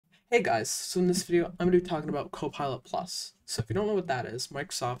Hey guys, so in this video I'm going to be talking about Copilot Plus. So if you don't know what that is,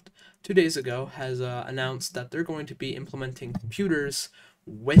 Microsoft 2 days ago has announced that they're going to be implementing computers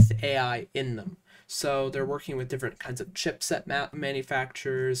with AI in them. So they're working with different kinds of chipset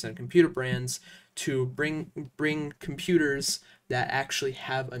manufacturers and computer brands to bring computers that actually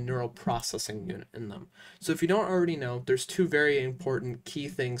have a neural processing unit in them. So if you don't already know, there's two very important key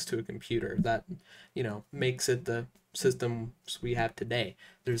things to a computer that, makes it the systems we have today.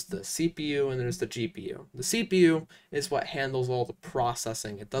 There's the CPU and there's the GPU. The CPU is what handles all the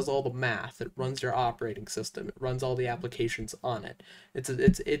processing. It does all the math. It runs your operating system. It runs all the applications on it.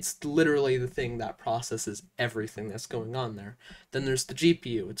 It's literally the thing that processes everything that's going on there. Then there's the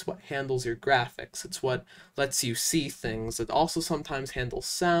GPU. It's what handles your graphics. It's what lets you see things. It also sometimes handles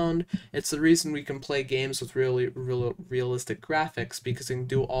sound. It's the reason we can play games with really realistic graphics, because it can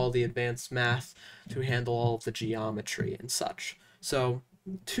do all the advanced math to handle all of the geometry and such. So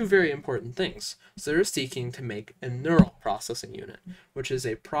two very important things. So they're seeking to make a neural processing unit, which is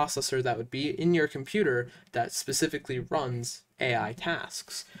a processor that would be in your computer that specifically runs AI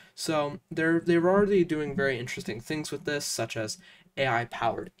tasks. So they're already doing very interesting things with this, such as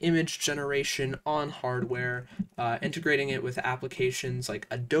AI-powered image generation on hardware, integrating it with applications like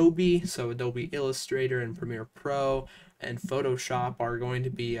Adobe. So Adobe Illustrator and Premiere Pro and Photoshop are going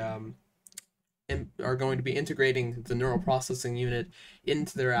to be integrating the neural processing unit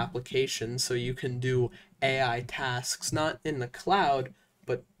into their application, so you can do AI tasks not in the cloud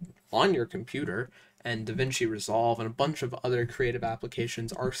but on your computer. And DaVinci Resolve and a bunch of other creative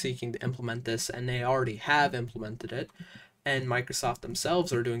applications are seeking to implement this, and they already have implemented it, and Microsoft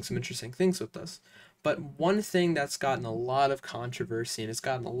themselves are doing some interesting things with this. But one thing that's gotten a lot of controversy and has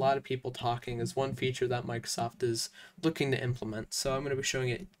gotten a lot of people talking is one feature that Microsoft is looking to implement. So I'm going to be showing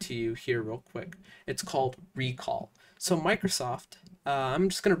it to you here real quick. It's called Recall. So Microsoft, I'm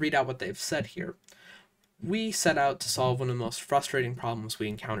just going to read out what they've said here. We set out to solve one of the most frustrating problems we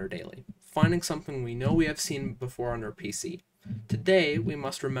encounter daily: finding something we know we have seen before on our PC. Today, we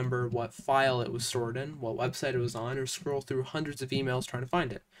must remember what file it was stored in, what website it was on, or scroll through hundreds of emails trying to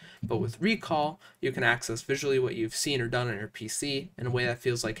find it. But with Recall, you can access visually what you've seen or done on your PC in a way that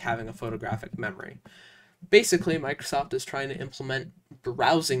feels like having a photographic memory. Basically, Microsoft is trying to implement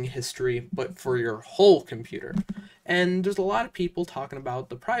browsing history, but for your whole computer. And there's a lot of people talking about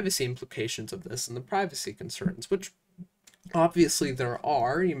the privacy implications of this and the privacy concerns, which obviously there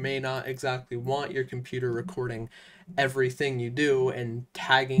are. You may not exactly want your computer recording everything you do and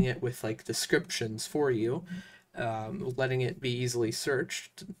tagging it with like descriptions for you, letting it be easily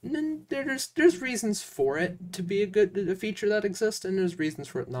searched. And there's reasons for it to be a feature that exists, and there's reasons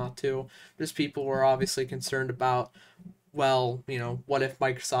for it not to. There's people who are obviously concerned about, well, what if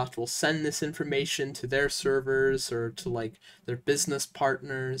Microsoft will send this information to their servers or to like their business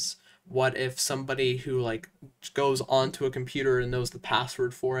partners? What if somebody who like goes onto a computer and knows the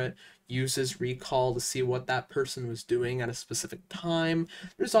password for it uses Recall to see what that person was doing at a specific time?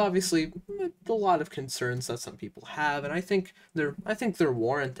 There's obviously a lot of concerns that some people have, and I think they're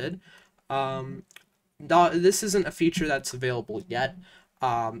warranted. Um, this isn't a feature that's available yet.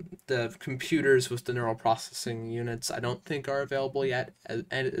 The computers with the neural processing units I don't think are available yet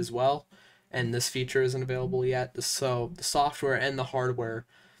as well, and this feature isn't available yet. So the software and the hardware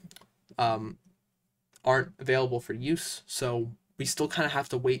um, aren't available for use, so we still kind of have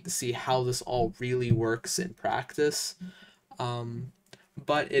to wait to see how this all really works in practice. Um,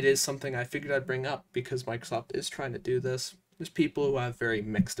 but it is something I figured I'd bring up because Microsoft is trying to do this. There's people who have very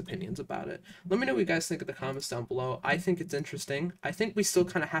mixed opinions about it. Let me know what you guys think in the comments down below. I think it's interesting. I think we still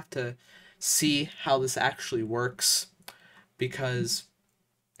kind of have to see how this actually works, because,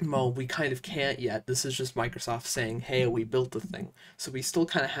 well, we kind of can't yet. This is just Microsoft saying, hey, we built the thing. So we still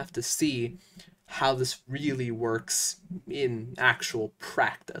kind of have to see how this really works in actual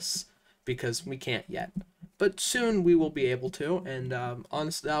practice, because we can't yet. But soon we will be able to, and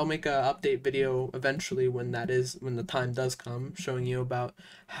honestly, I'll make a update video eventually when the time does come, showing you about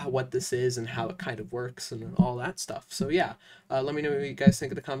what this is and how it kind of works and all that stuff. So yeah, let me know what you guys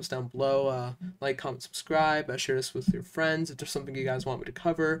think in the comments down below. Like, comment, subscribe, share this with your friends. If there's something you guys want me to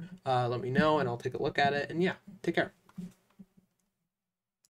cover, let me know and I'll take a look at it. And yeah, take care.